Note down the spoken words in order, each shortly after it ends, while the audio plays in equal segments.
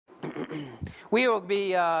We will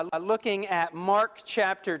be looking at Mark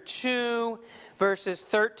chapter 2, verses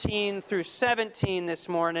 13 through 17 this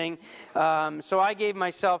morning. So I gave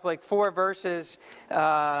myself like 4 verses.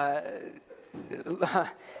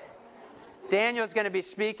 Daniel's going to be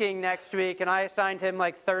speaking next week, and I assigned him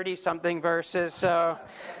like 30-something verses. So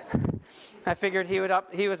I figured he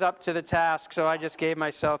was up to the task, so I just gave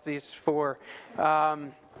myself these 4.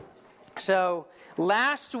 So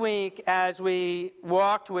last week, as we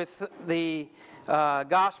walked with the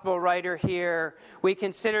gospel writer here, we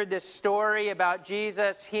considered this story about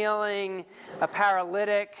Jesus healing a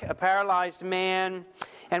paralytic, a paralyzed man,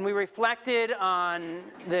 and we reflected on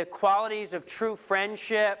the qualities of true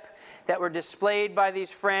friendship that were displayed by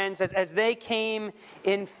these friends as they came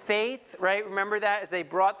in faith, right? Remember that? As they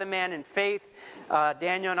brought the man in faith.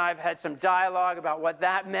 Daniel and I have had some dialogue about what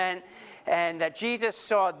that meant, and that Jesus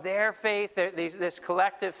saw their faith, this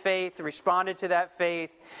collective faith, responded to that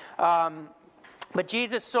faith. But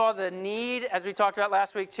Jesus saw the need, as we talked about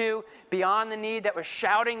last week too, beyond the need that was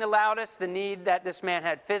shouting the loudest, the need that this man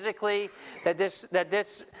had physically, that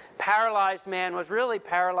this paralyzed man was really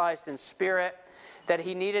paralyzed in spirit, that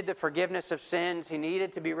he needed the forgiveness of sins, he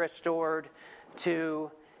needed to be restored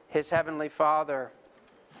to his heavenly Father.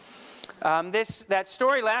 That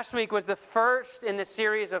story last week was the first in the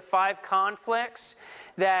series of 5 conflicts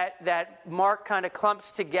that Mark kind of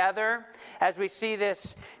clumps together as we see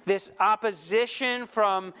this opposition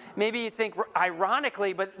from, maybe you think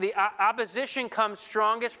ironically, but the opposition comes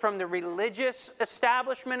strongest from the religious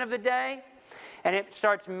establishment of the day, and it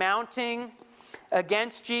starts mounting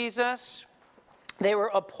against Jesus. They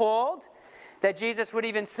were appalled that Jesus would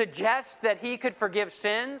even suggest that he could forgive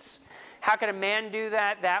sins. How could a man do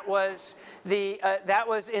that? That was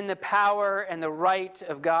in the power and the right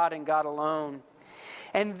of God and God alone.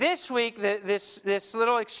 And this week, this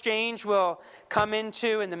little exchange will come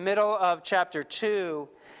into in the middle of chapter 2.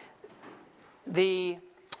 The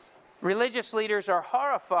religious leaders are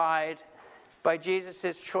horrified by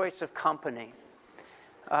Jesus' choice of company.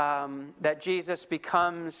 That Jesus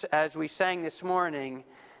becomes, as we sang this morning,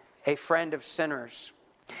 a friend of sinners.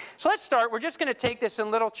 So let's start. We're just going to take this in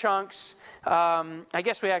little chunks. I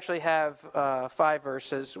guess we actually have 5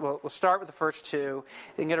 verses. We'll start with the first 2.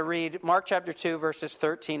 I'm going to read Mark chapter 2, verses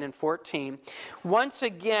 13 and 14. Once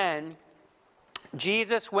again,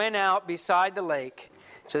 Jesus went out beside the lake.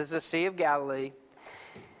 So this is the Sea of Galilee.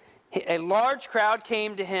 A large crowd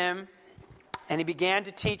came to him, and he began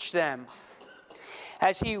to teach them.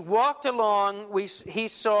 As he walked along, he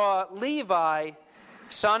saw Levi,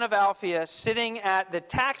 son of Alphaeus, sitting at the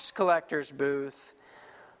tax collector's booth.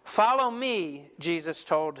 "Follow me," Jesus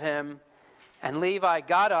told him, and Levi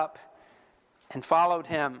got up and followed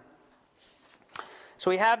him. So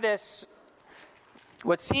we have this,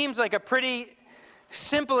 what seems like a pretty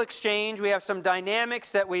simple exchange. We have some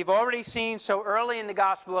dynamics that we've already seen so early in the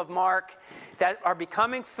Gospel of Mark that are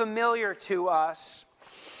becoming familiar to us.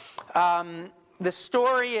 The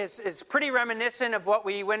story is pretty reminiscent of what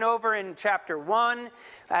we went over in chapter 1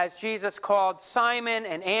 as Jesus called Simon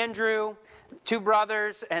and Andrew, 2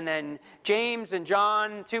 brothers, and then James and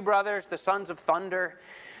John, 2 brothers, the sons of thunder.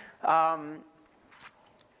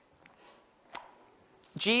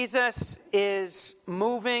 Jesus is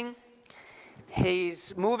moving.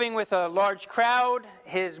 He's moving with a large crowd.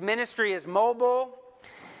 His ministry is mobile.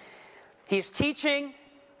 He's teaching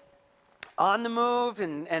on the move,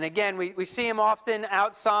 and again, we see him often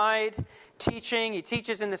outside teaching. He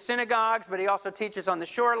teaches in the synagogues, but he also teaches on the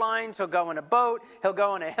shorelines. He'll go in a boat. He'll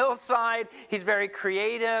go on a hillside. He's very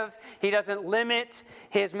creative. He doesn't limit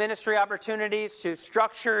his ministry opportunities to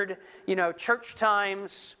structured, church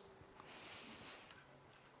times.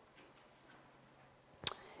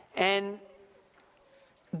 And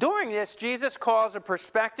during this, Jesus calls a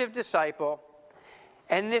prospective disciple,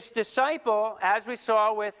 and this disciple, as we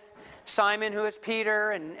saw with Simon, who is Peter,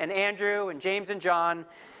 and Andrew, and James, and John,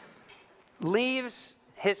 leaves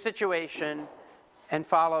his situation and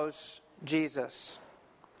follows Jesus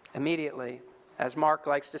immediately, as Mark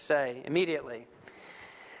likes to say, immediately.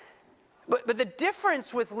 But the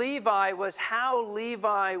difference with Levi was how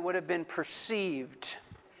Levi would have been perceived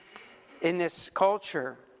in this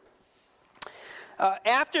culture.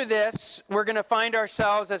 After this, we're going to find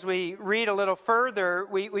ourselves, as we read a little further,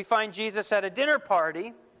 we find Jesus at a dinner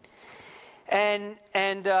party. And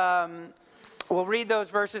we'll read those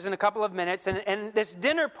verses in a couple of minutes. And this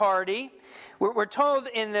dinner party, we're told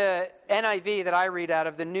in the NIV that I read out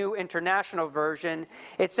of, the New International Version,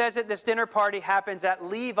 it says that this dinner party happens at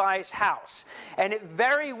Levi's house. And it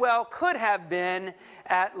very well could have been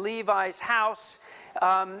at Levi's house.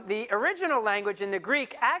 The original language in the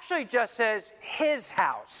Greek actually just says his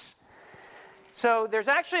house. So there's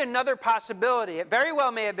actually another possibility. It very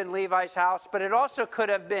well may have been Levi's house, but it also could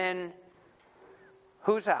have been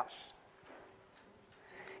whose house?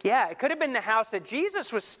 Yeah, it could have been the house that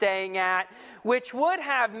Jesus was staying at, which would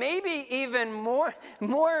have maybe even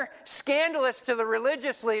more scandalous to the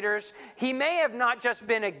religious leaders. He may have not just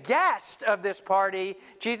been a guest of this party.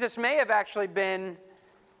 Jesus may have actually been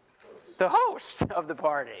the host of the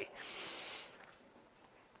party.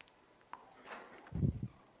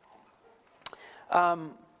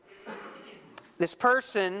 This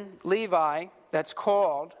person, Levi, that's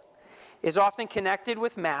called, is often connected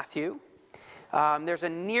with Matthew. There's a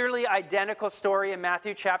nearly identical story in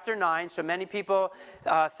Matthew chapter 9, so many people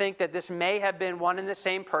think that this may have been one and the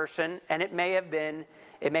same person, and it may have been,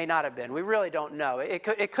 it may not have been. We really don't know.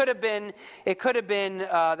 It could have been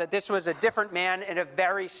that this was a different man in a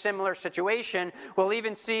very similar situation. We'll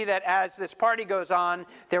even see that as this party goes on,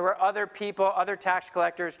 there were other people, other tax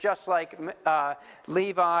collectors, just like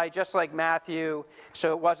Levi, just like Matthew,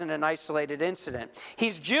 so it wasn't an isolated incident.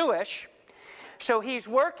 He's Jewish. So he's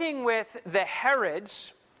working with the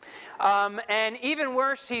Herods, and even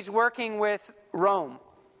worse, he's working with Rome.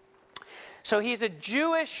 So he's a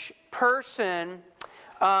Jewish person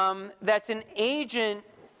that's an agent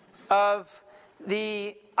of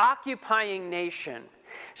the occupying nation.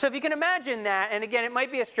 So if you can imagine that, and again, it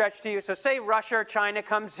might be a stretch to you. So say Russia or China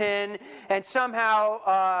comes in and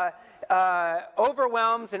somehow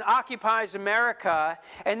overwhelms and occupies America,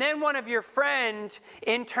 and then one of your friends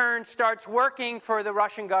in turn starts working for the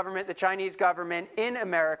Russian government, the Chinese government in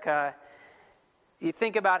America. You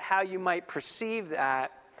think about how you might perceive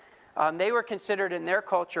that. They were considered in their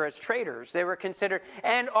culture as traitors. They were considered,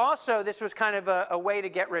 and also this was kind of a way to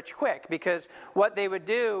get rich quick, because what they would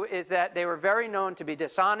do is that they were very known to be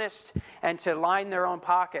dishonest and to line their own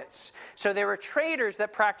pockets. So they were traitors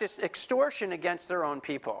that practiced extortion against their own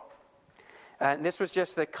people. And this was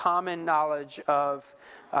just the common knowledge of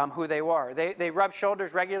who they were. They rubbed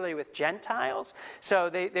shoulders regularly with Gentiles,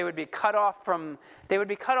 so they would be cut off from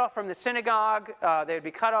the synagogue. They would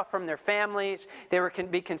be cut off from their families. They were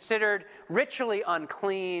be considered ritually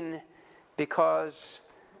unclean because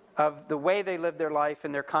of the way they lived their life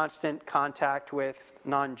and their constant contact with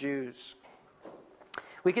non-Jews.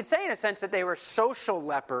 We could say in a sense that they were social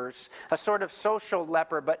lepers, a sort of social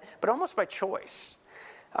leper, but almost by choice.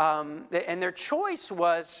 And their choice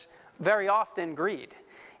was very often greed.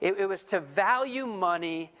 It was to value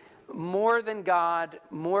money more than God,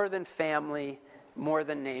 more than family, more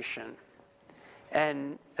than nation.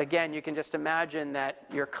 And again, you can just imagine that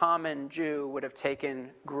your common Jew would have taken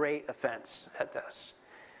great offense at this.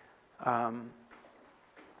 And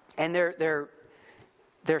their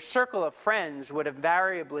circle of friends would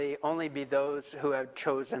invariably only be those who had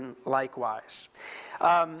chosen likewise.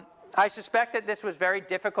 I suspect that this was very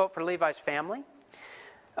difficult for Levi's family.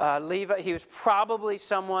 Levi, he was probably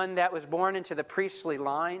someone that was born into the priestly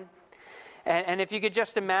line. And if you could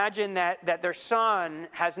just imagine that their son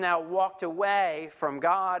has now walked away from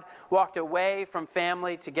God, walked away from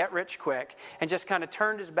family to get rich quick, and just kind of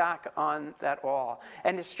turned his back on that all.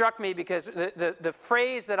 And it struck me because the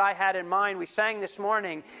phrase that I had in mind, we sang this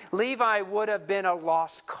morning, Levi would have been a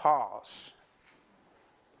lost cause.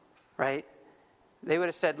 Right? They would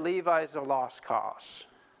have said, Levi's a lost cause.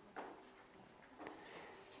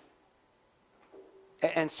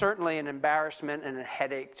 And certainly an embarrassment and a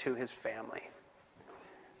headache to his family.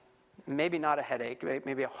 Maybe not a headache,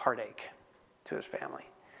 maybe a heartache to his family.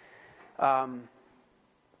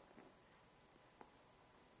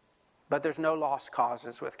 But there's no lost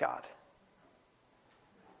causes with God.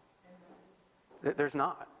 There's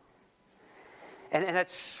not. And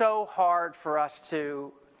that's so hard for us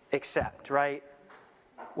to accept, right?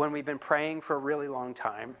 When we've been praying for a really long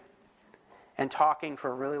time and talking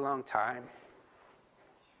for a really long time.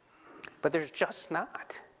 But there's just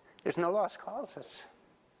not. There's no lost causes.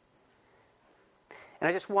 And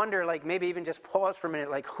I just wonder, maybe even just pause for a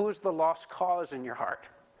minute, who's the lost cause in your heart?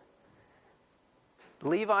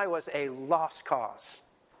 Levi was a lost cause.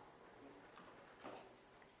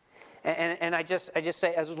 And I just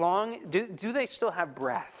say, as long, do they still have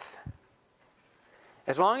breath?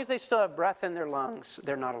 As long as they still have breath in their lungs,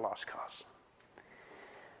 they're not a lost cause.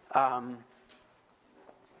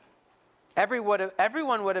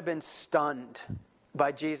 Everyone would have been stunned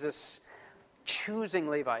by Jesus choosing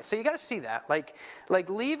Levi. So you got to see that. Like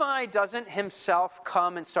Levi doesn't himself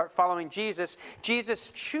come and start following Jesus.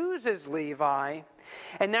 Jesus chooses Levi,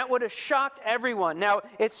 and that would have shocked everyone. Now,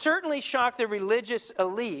 it certainly shocked the religious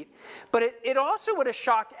elite, but it also would have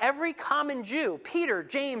shocked every common Jew. Peter,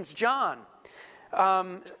 James, John,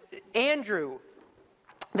 Andrew,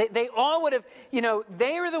 They all would have,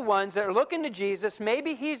 they are the ones that are looking to Jesus.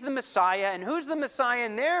 Maybe he's the Messiah. And who's the Messiah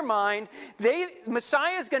in their mind?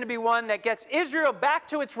 Messiah is going to be one that gets Israel back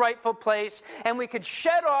to its rightful place, and we could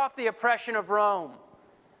shed off the oppression of Rome.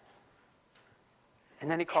 And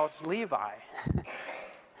then he calls Levi.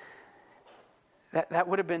 that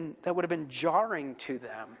would have been jarring to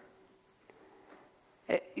them.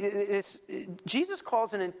 Jesus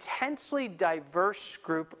calls an intensely diverse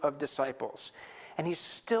group of disciples. And he's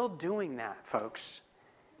still doing that, folks.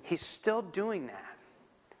 He's still doing that.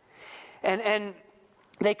 And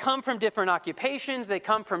they come from different occupations. They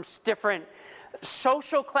come from different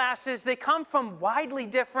social classes. They come from widely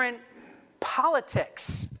different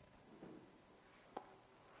politics.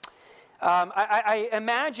 I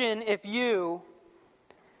imagine if you,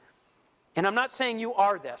 and I'm not saying you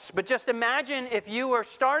are this, but just imagine if you were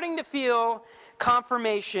starting to feel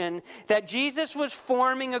confirmation that Jesus was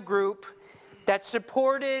forming a group that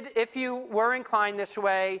supported, if you were inclined this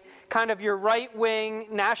way, kind of your right-wing,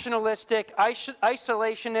 nationalistic,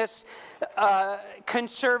 isolationist,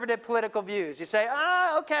 conservative political views. You say,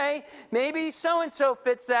 okay, maybe so-and-so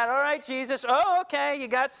fits that. All right, Jesus. Oh, okay, you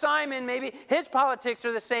got Simon. Maybe his politics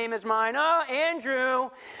are the same as mine. Oh,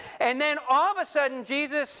 Andrew. And then all of a sudden,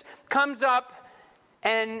 Jesus comes up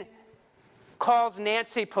and calls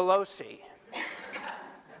Nancy Pelosi.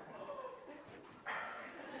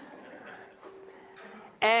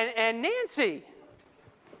 And Nancy,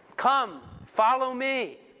 come, follow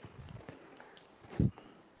me.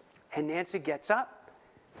 And Nancy gets up,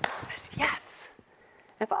 says, yes,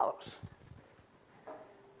 and follows.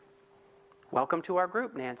 Welcome to our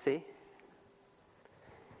group, Nancy.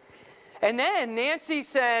 And then Nancy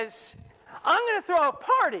says, I'm going to throw a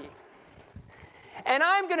party. And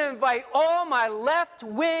I'm going to invite all my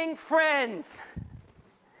left-wing friends.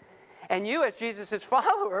 And you, as Jesus'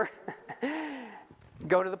 follower,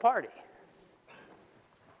 go to the party.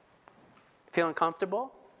 Feeling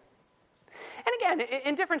comfortable? And again,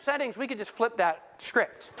 in different settings, we could just flip that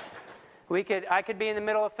script. I could be in the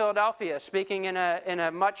middle of Philadelphia speaking in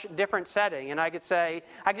a much different setting, and I could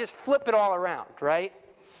just flip it all around, right?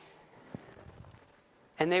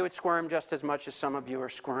 And they would squirm just as much as some of you are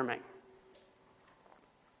squirming.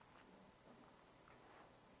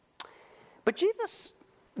 But Jesus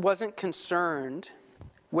wasn't concerned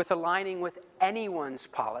with aligning with anyone's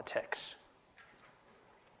politics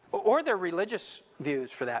or their religious views,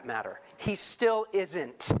 for that matter. He still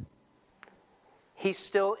isn't. He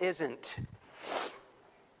still isn't.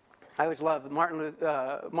 I always love Martin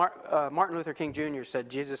Luther King Jr. said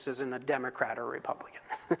Jesus isn't a Democrat or a Republican.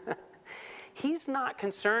 He's not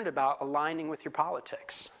concerned about aligning with your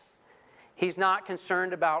politics. He's not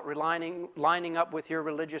concerned about lining up with your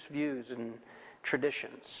religious views and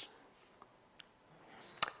traditions.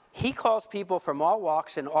 He calls people from all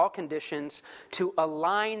walks and all conditions to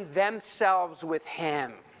align themselves with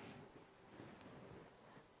him.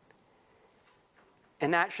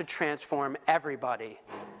 And that should transform everybody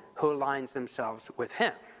who aligns themselves with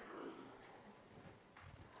him.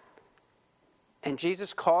 And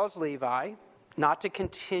Jesus calls Levi not to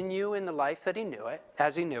continue in the life that he knew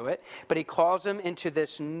it, but he calls him into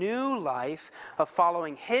this new life of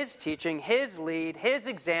following his teaching, his lead, his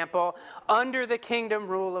example under the kingdom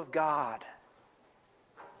rule of God.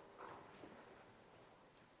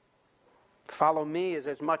 Follow me is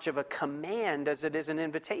as much of a command as it is an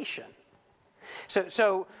invitation.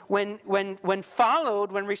 So when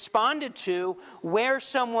followed, when responded to, where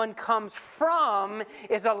someone comes from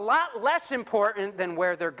is a lot less important than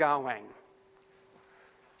where they're going.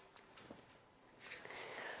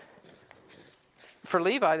 For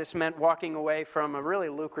Levi, this meant walking away from a really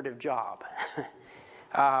lucrative job.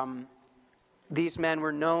 These men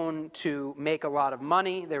were known to make a lot of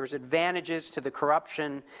money. There was advantages to the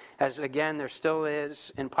corruption, as again there still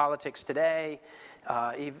is in politics today,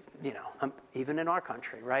 even in our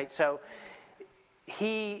country, right? So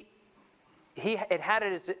it had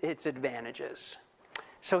its advantages.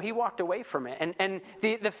 So he walked away from it. And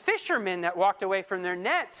the fishermen that walked away from their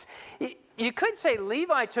nets, you could say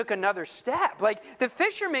Levi took another step. Like, the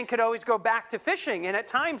fishermen could always go back to fishing, and at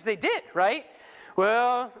times they did, right?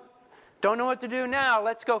 Well, don't know what to do now,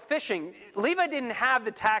 let's go fishing. Levi didn't have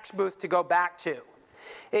the tax booth to go back to.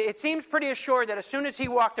 It seems pretty assured that as soon as he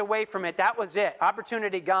walked away from it, that was it.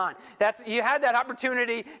 Opportunity gone. You had that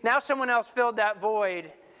opportunity, now someone else filled that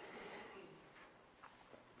void.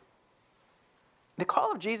 The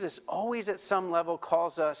call of Jesus always at some level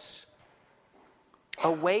calls us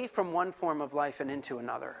away from one form of life and into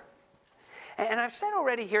another. And I've said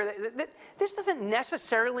already here that this doesn't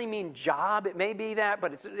necessarily mean job. It may be that,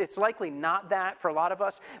 but it's likely not that for a lot of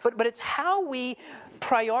us. But it's how we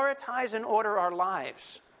prioritize and order our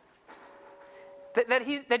lives.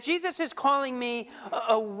 That Jesus is calling me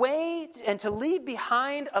away and to leave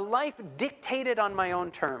behind a life dictated on my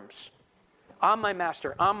own terms. I'm my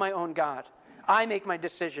master. I'm my own God. I make my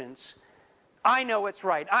decisions. I know what's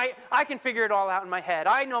right. I can figure it all out in my head.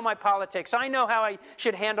 I know my politics. I know how I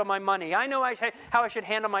should handle my money. I know how I should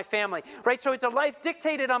handle my family. Right? So it's a life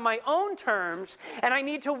dictated on my own terms, and I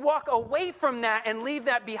need to walk away from that and leave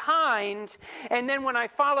that behind. And then when I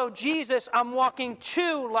follow Jesus, I'm walking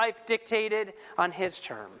to life dictated on his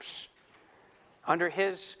terms, under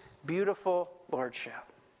his beautiful lordship.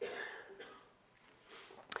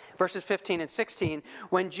 Verses 15 and 16,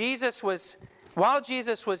 while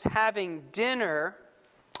Jesus was having dinner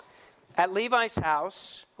at Levi's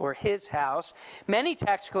house, or his house, many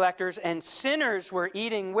tax collectors and sinners were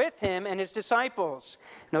eating with him and his disciples.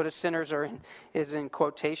 Notice sinners is in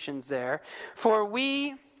quotations there. For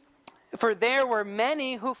there were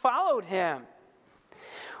many who followed him.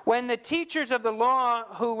 When the teachers of the law,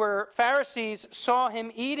 who were Pharisees, saw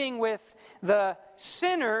him eating with the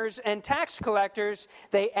sinners and tax collectors,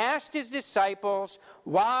 they asked his disciples,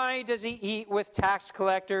 "Why does he eat with tax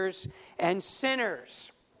collectors and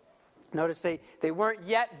sinners?" Notice they weren't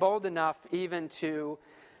yet bold enough even to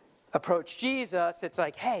approach Jesus. It's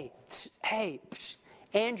like, hey,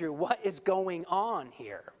 Andrew, what is going on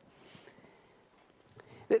here?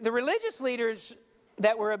 The religious leaders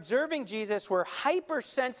that were observing Jesus were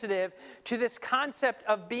hypersensitive to this concept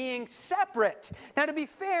of being separate. Now, to be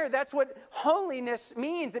fair, that's what holiness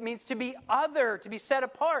means. It means to be other, to be set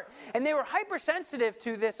apart. And they were hypersensitive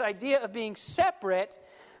to this idea of being separate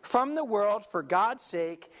from the world for God's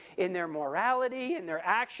sake in their morality, in their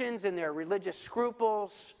actions, in their religious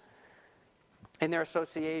scruples, in their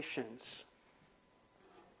associations.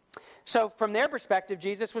 So from their perspective,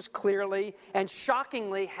 Jesus was clearly and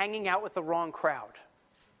shockingly hanging out with the wrong crowd.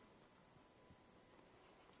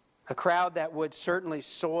 A crowd that would certainly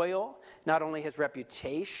soil not only his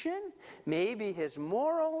reputation, maybe his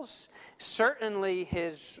morals, certainly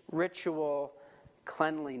his ritual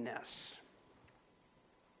cleanliness.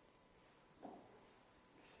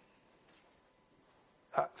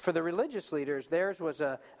 For the religious leaders, theirs was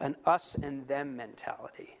an us and them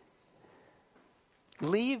mentality.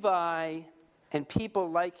 Levi and people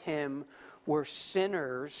like him were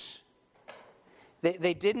sinners.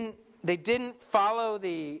 They didn't follow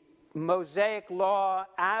the Mosaic law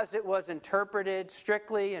as it was interpreted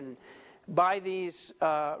strictly and by these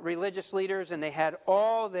religious leaders, and they had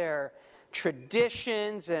all their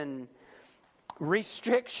traditions and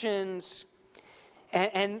restrictions.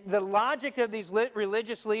 And the logic of these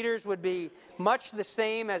religious leaders would be much the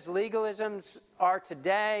same as legalisms are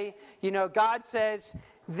today. You know, God says,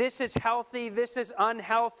 this is healthy, this is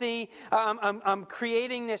unhealthy. I'm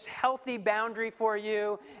creating this healthy boundary for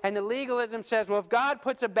you. And the legalism says, well, if God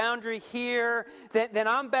puts a boundary here, then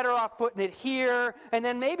I'm better off putting it here. And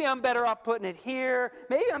then maybe I'm better off putting it here.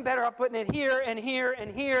 Maybe I'm better off putting it here and here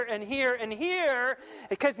and here and here and here.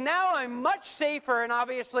 Because now I'm much safer and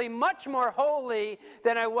obviously much more holy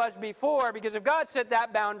than I was before. Because if God set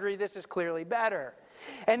that boundary, this is clearly better.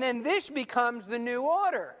 And then this becomes the new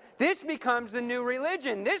order. This becomes the new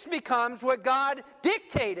religion. This becomes what God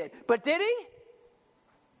dictated. But did he?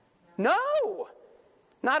 No,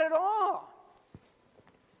 not at all.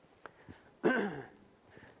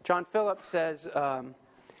 John Phillips says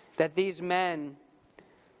that these men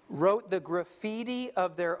wrote the graffiti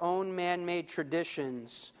of their own man-made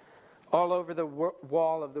traditions all over the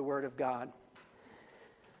wall of the Word of God.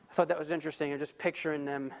 I thought that was interesting. I'm just picturing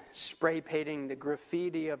them spray painting the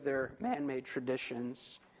graffiti of their man-made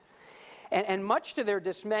traditions. And much to their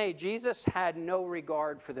dismay, Jesus had no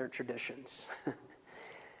regard for their traditions,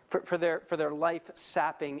 for their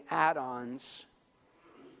life-sapping add-ons.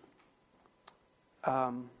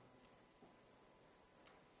 From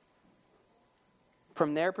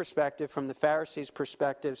their perspective, from the Pharisees'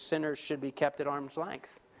 perspective, sinners should be kept at arm's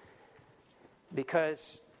length.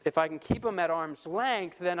 Because if I can keep them at arm's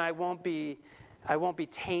length, then I won't be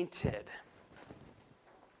tainted.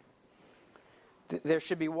 There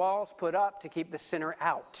should be walls put up to keep the sinner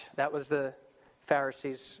out. That was the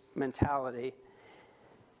Pharisees' mentality.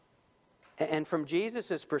 And from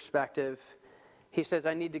Jesus' perspective, he says,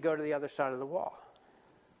 I need to go to the other side of the wall.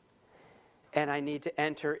 And I need to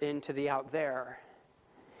enter into the out there.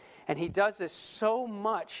 And he does this so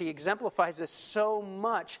much, he exemplifies this so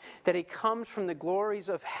much, that he comes from the glories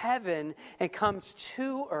of heaven and comes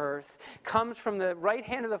to earth, comes from the right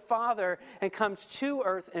hand of the Father and comes to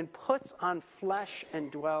earth and puts on flesh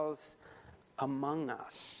and dwells among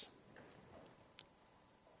us.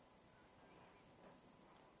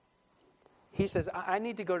 He says, I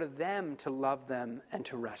need to go to them to love them and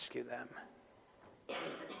to rescue them.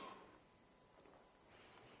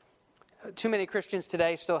 Too many Christians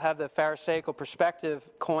today still have the Pharisaical perspective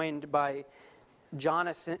coined by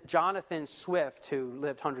Jonathan Swift, who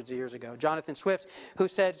lived hundreds of years ago. Jonathan Swift, who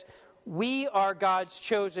says, "We are God's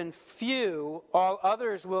chosen few, all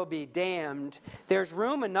others will be damned. There's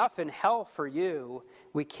room enough in hell for you.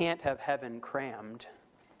 We can't have heaven crammed."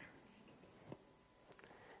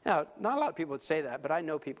 Now, not a lot of people would say that, but I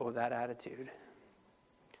know people with that attitude.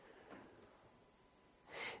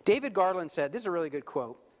 David Garland said, this is a really good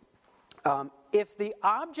quote, if the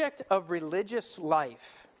object of religious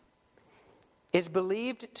life is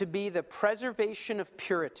believed to be the preservation of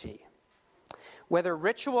purity, whether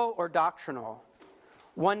ritual or doctrinal,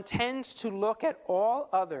 one tends to look at all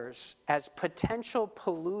others as potential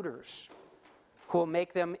polluters who will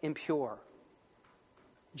make them impure.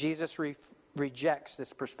 Jesus rejects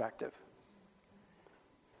this perspective.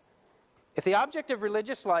 If the object of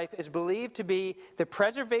religious life is believed to be the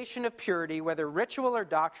preservation of purity, whether ritual or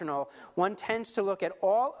doctrinal, one tends to look at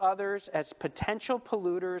all others as potential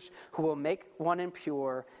polluters who will make one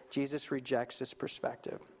impure. Jesus rejects this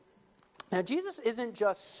perspective. Now, Jesus isn't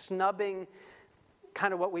just snubbing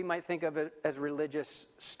kind of what we might think of as religious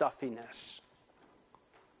stuffiness.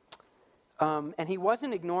 And he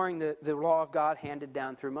wasn't ignoring the law of God handed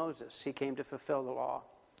down through Moses. He came to fulfill the law.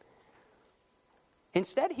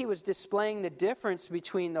 Instead, he was displaying the difference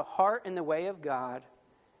between the heart and the way of God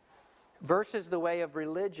versus the way of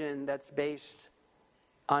religion that's based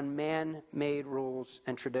on man-made rules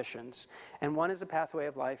and traditions. And one is a pathway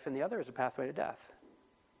of life and the other is a pathway to death.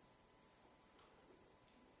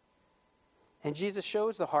 And Jesus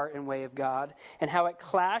shows the heart and way of God and how it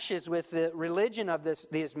clashes with the religion of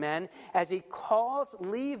these men as he calls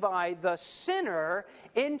Levi, the sinner,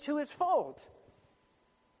 into his fold.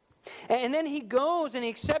 And then he goes and he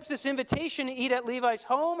accepts this invitation to eat at Levi's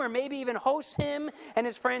home, or maybe even hosts him and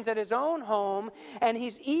his friends at his own home. And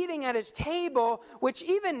he's eating at his table, which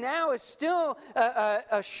even now is still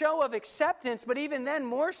a show of acceptance, but even then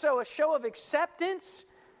more so a show of acceptance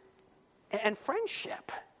and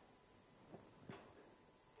friendship.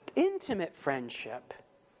 Intimate friendship.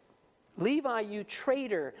 Levi, you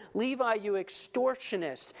traitor. Levi, you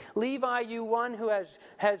extortionist. Levi, you one who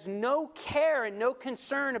has no care and no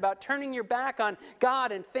concern about turning your back on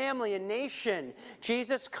God and family and nation.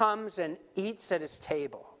 Jesus comes and eats at his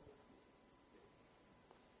table.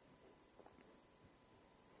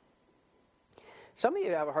 Some of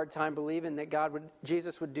you have a hard time believing that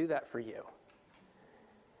Jesus would do that for you.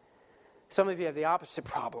 Some of you have the opposite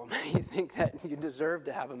problem. You think that you deserve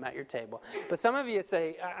to have him at your table. But some of you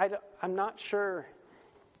say, I'm not sure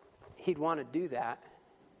he'd want to do that.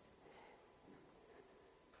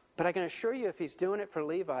 But I can assure you if he's doing it for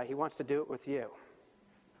Levi, he wants to do it with you.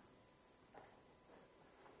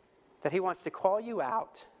 That he wants to call you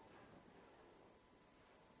out,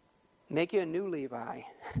 make you a new Levi,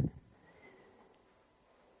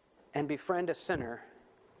 and befriend a sinner,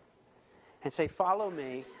 and say, follow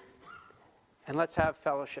me, and let's have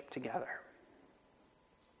fellowship together.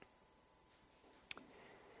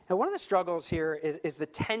 Now, one of the struggles here is the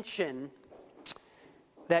tension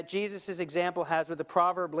that Jesus' example has with the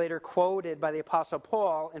proverb later quoted by the Apostle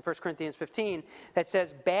Paul in 1 Corinthians 15 that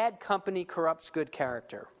says, bad company corrupts good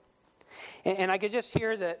character. And I could just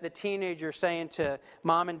hear the teenager saying to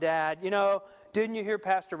mom and dad, didn't you hear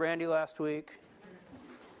Pastor Randy last week?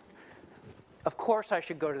 Of course I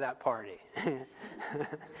should go to that party.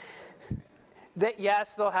 That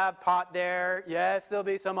yes, they'll have pot there. Yes, there'll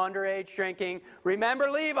be some underage drinking. Remember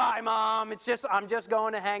Levi, Mom. I'm just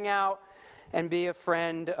going to hang out and be a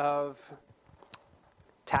friend of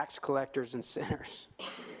tax collectors and sinners.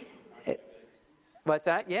 What's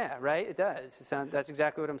that? Yeah, right? It does. That's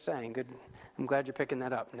exactly what I'm saying. Good. I'm glad you're picking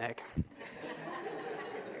that up, Nick.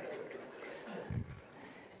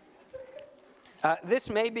 This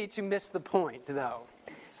may be to miss the point, though.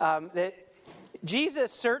 That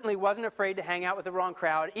Jesus certainly wasn't afraid to hang out with the wrong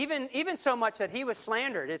crowd, even so much that he was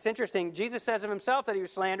slandered. It's interesting. Jesus says of himself that he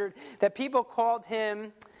was slandered, that people called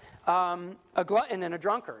him a glutton and a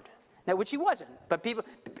drunkard, now, which he wasn't. But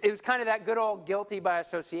it was kind of that good old guilty by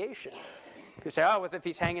association. People say, if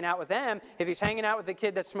he's hanging out with them, if he's hanging out with the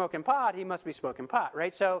kid that's smoking pot, he must be smoking pot,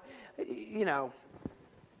 right? So,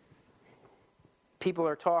 people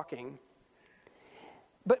are talking.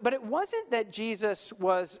 But it wasn't that Jesus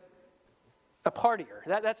was a partier.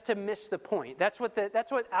 That's to miss the point. That's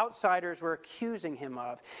what outsiders were accusing him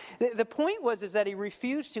of. The point was that he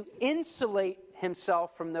refused to insulate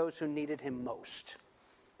himself from those who needed him most.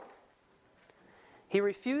 He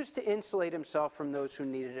refused to insulate himself from those who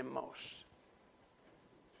needed him most.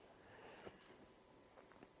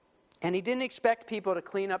 And he didn't expect people to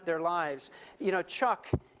clean up their lives. You know, Chuck,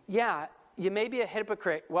 yeah, you may be a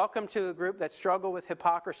hypocrite. Welcome to a group that struggle with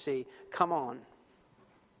hypocrisy. Come on.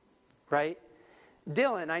 Right?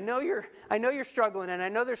 Dylan, I know you're struggling, and I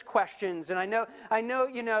know there's questions, and I know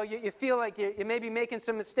you feel like you may be making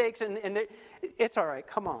some mistakes, and it's all right.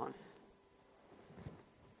 Come on.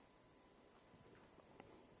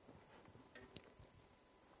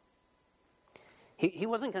 He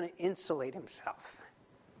wasn't going to insulate himself.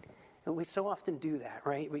 And we so often do that,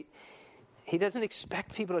 right? He doesn't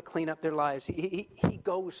expect people to clean up their lives. He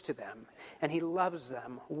goes to them, and he loves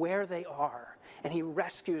them where they are, and he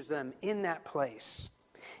rescues them in that place,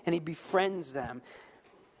 and he befriends them.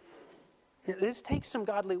 This takes some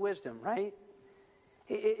godly wisdom, right?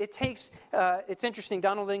 It takes, it's interesting,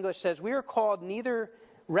 Donald English says, we are called neither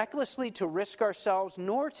recklessly to risk ourselves,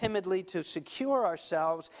 nor timidly to secure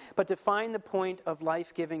ourselves, but to find the point of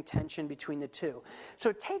life-giving tension between the two. So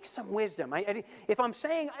it takes some wisdom. If I'm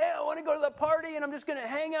saying, hey, I want to go to the party, and I'm just going to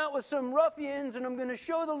hang out with some ruffians, and I'm going to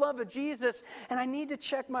show the love of Jesus, and I need to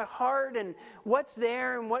check my heart, and what's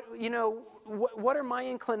there, and what are my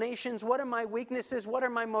inclinations, what are my weaknesses, what are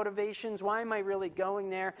my motivations, why am I really going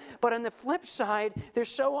there? But on the flip side, there's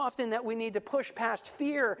so often that we need to push past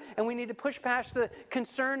fear, and we need to push past the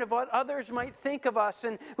concern of what others might think of us,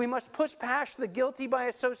 and we must push past the guilty by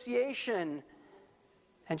association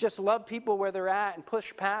and just love people where they're at and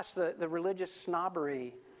push past the religious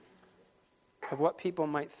snobbery of what people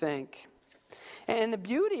might think. And the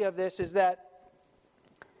beauty of this is that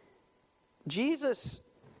Jesus,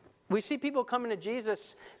 we see people coming to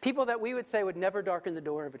Jesus, people that we would say would never darken the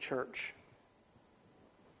door of a church.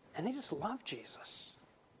 And they just love Jesus.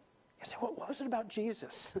 You say, what was it about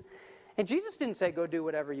Jesus? And Jesus didn't say, go do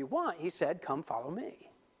whatever you want. He said, come follow me.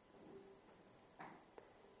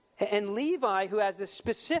 And Levi, who has this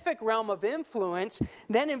specific realm of influence,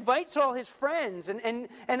 then invites all his friends. And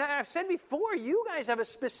I've said before, you guys have a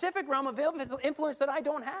specific realm of influence that I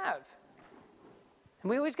don't have. And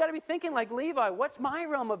we always got to be thinking like Levi, what's my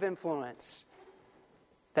realm of influence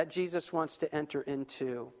that Jesus wants to enter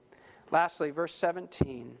into? Lastly, verse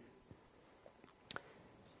 17.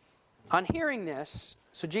 On hearing this,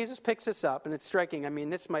 so Jesus picks this up, and it's striking. I mean,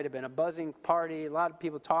 this might have been a buzzing party, a lot of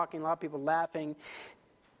people talking, a lot of people laughing.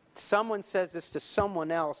 Someone says this to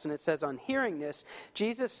someone else, and it says, on hearing this,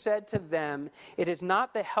 Jesus said to them, it is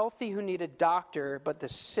not the healthy who need a doctor, but the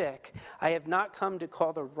sick. I have not come to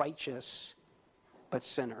call the righteous, but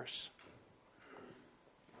sinners.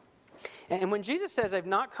 And when Jesus says, I've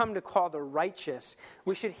not come to call the righteous,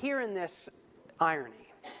 we should hear in this irony.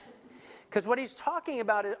 Because what he's talking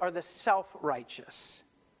about are the self-righteous.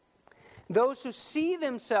 Those who see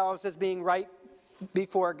themselves as being right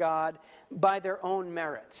before God by their own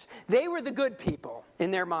merits. They were the good people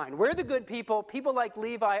in their mind. We're the good people. People like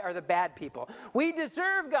Levi are the bad people. We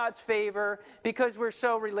deserve God's favor because we're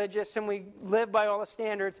so religious and we live by all the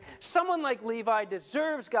standards. Someone like Levi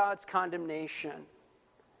deserves God's condemnation.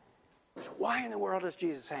 So why in the world is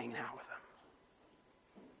Jesus hanging out with them?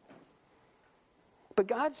 But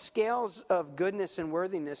God's scales of goodness and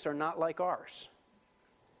worthiness are not like ours.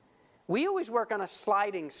 We always work on a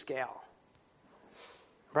sliding scale.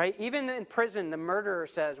 Right? Even in prison, the murderer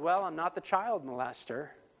says, well, I'm not the child molester.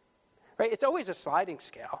 Right? It's always a sliding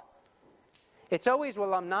scale. It's always,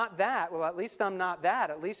 well, I'm not that. Well, at least I'm not that.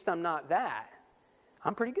 At least I'm not that.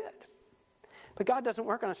 I'm pretty good. But God doesn't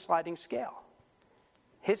work on a sliding scale.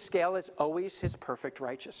 His scale is always his perfect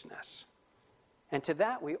righteousness. And to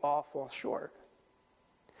that, we all fall short.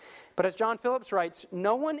 But as John Phillips writes,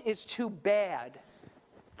 no one is too bad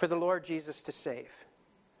for the Lord Jesus to save.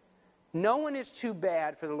 No one is too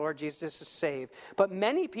bad for the Lord Jesus to save. But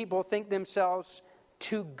many people think themselves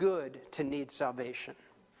too good to need salvation.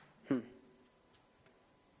 And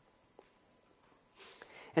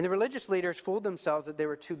the religious leaders fooled themselves that they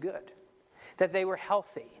were too good, that they were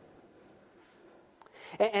healthy.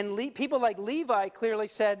 And people like Levi clearly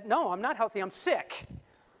said, no, I'm not healthy, I'm sick.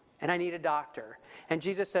 And I need a doctor. And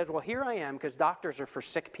Jesus says, well, here I am, because doctors are for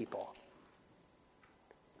sick people.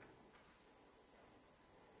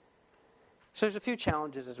 So there's a few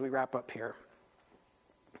challenges as we wrap up here.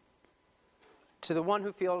 To the one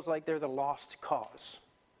who feels like they're the lost cause.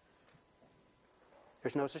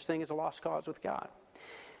 There's no such thing as a lost cause with God.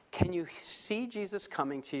 Can you see Jesus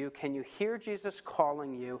coming to you? Can you hear Jesus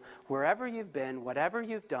calling you wherever you've been, whatever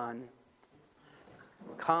you've done?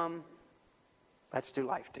 Come, let's do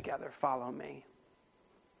life together. Follow me.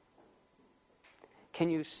 Can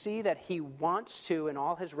you see that he wants to, in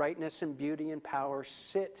all his rightness and beauty and power,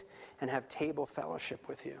 sit and have table fellowship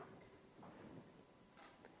with you?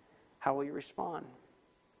 How will you respond?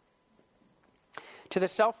 To the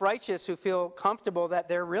self-righteous who feel comfortable that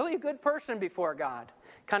they're really a good person before God,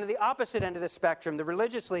 kind of the opposite end of the spectrum, the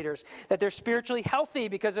religious leaders, that they're spiritually healthy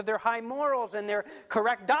because of their high morals and their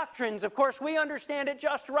correct doctrines. Of course, we understand it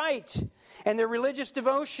just right, and their religious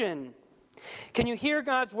devotion. Can you hear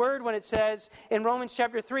God's word when it says in Romans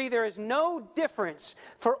chapter 3, there is no difference,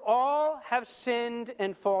 for all have sinned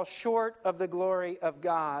and fall short of the glory of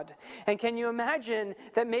God? And can you imagine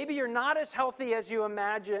that maybe you're not as healthy as you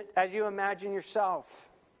imagine yourself?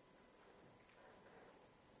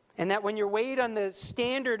 And that when you're weighed on the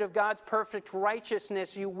standard of God's perfect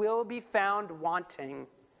righteousness, you will be found wanting,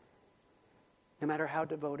 no matter how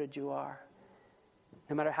devoted you are,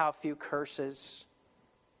 no matter how few curses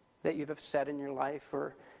that you have said in your life,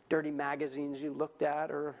 or dirty magazines you looked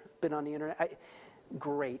at, or been on the internet.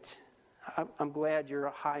 Great. I'm glad you're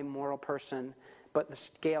a high moral person, but the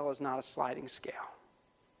scale is not a sliding scale.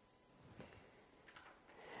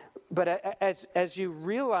 But as you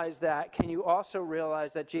realize that, can you also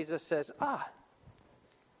realize that Jesus says,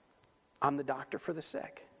 I'm the doctor for the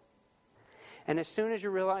sick. And as soon as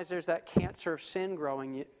you realize there's that cancer of sin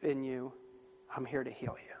growing in you, I'm here to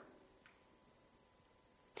heal you.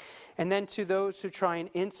 And then to those who try and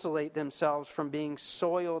insulate themselves from being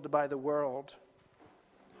soiled by the world,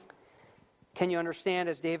 can you understand,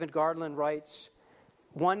 as David Garland writes,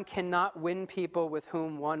 one cannot win people with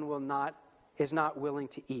whom one is not willing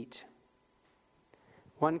to eat.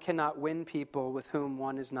 One cannot win people with whom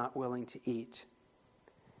one is not willing to eat.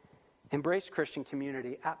 Embrace Christian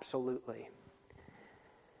community, absolutely.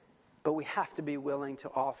 But we have to be willing to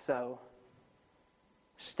also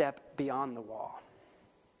step beyond the wall.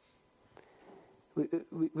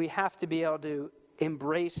 We have to be able to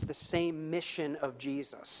embrace the same mission of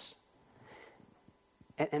Jesus.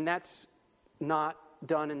 And that's not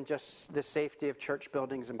done in just the safety of church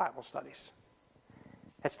buildings and Bible studies.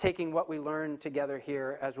 That's taking what we learn together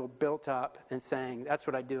here as we're built up and saying, that's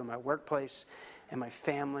what I do in my workplace and my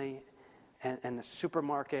family and the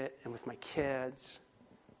supermarket and with my kids.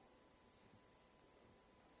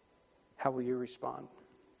 How will you respond?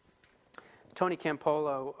 Tony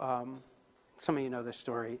Campolo, some of you know this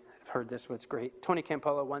story. I've heard this, but it's great. Tony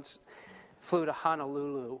Campolo once flew to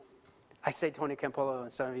Honolulu. I say Tony Campolo,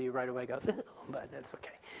 and some of you right away go, but that's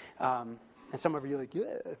okay. And some of you are like,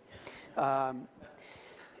 yeah.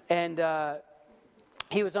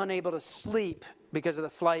 He was unable to sleep because of the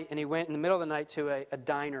flight, and he went in the middle of the night to a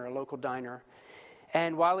diner, a local diner.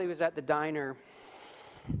 And while he was at the diner,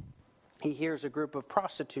 he hears a group of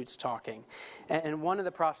prostitutes talking. And one of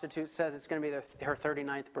the prostitutes says it's going to be her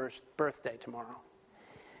 39th birthday tomorrow.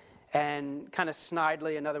 And kind of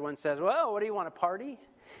snidely, another one says, well, what do you want, a party?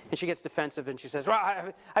 And she gets defensive and she says,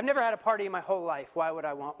 well, I've never had a party in my whole life. Why would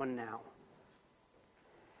I want one now?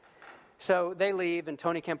 So they leave, and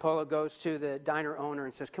Tony Campolo goes to the diner owner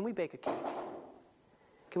and says, can we bake a cake?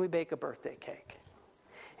 Can we bake a birthday cake?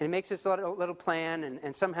 And he makes this little plan,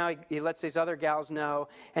 and somehow he lets these other gals know.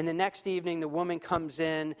 And the next evening, the woman comes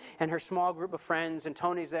in, and her small group of friends, and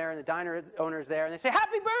Tony's there, and the diner owner's there, and they say,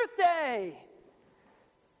 happy birthday!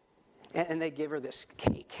 And they give her this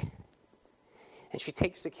cake. And she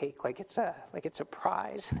takes the cake like it's a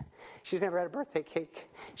prize. She's never had a birthday cake.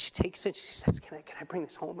 She takes it, she says, can I bring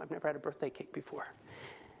this home? I've never had a birthday cake before.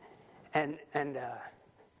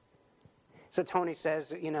 So Tony says,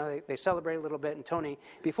 they celebrate a little bit, and Tony,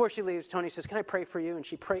 before she leaves, Tony says, can I pray for you? And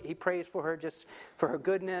he prays for her, just for her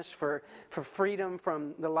goodness, for freedom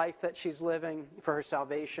from the life that she's living, for her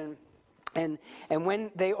salvation. And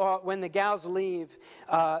when the gals leave,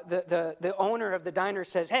 the owner of the diner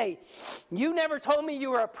says, hey, you never told me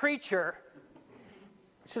you were a preacher.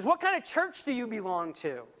 He says, what kind of church do you belong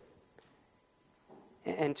to?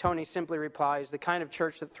 And Tony simply replies, the kind of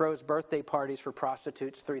church that throws birthday parties for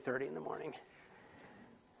prostitutes 3:30 in the morning.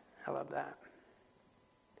 I love that.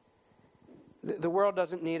 The world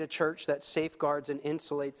doesn't need a church that safeguards and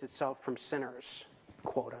insulates itself from sinners,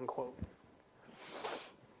 quote unquote.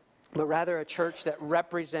 But rather a church that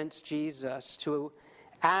represents Jesus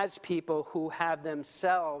as people who have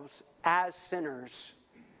themselves, as sinners,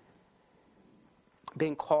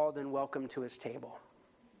 being called and welcomed to his table.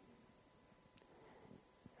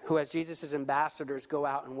 Who, as Jesus' ambassadors, go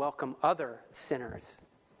out and welcome other sinners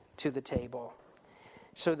to the table,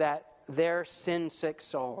 so that their sin-sick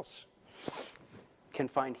souls can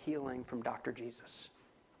find healing from Dr. Jesus.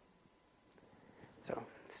 So,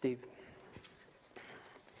 Steve.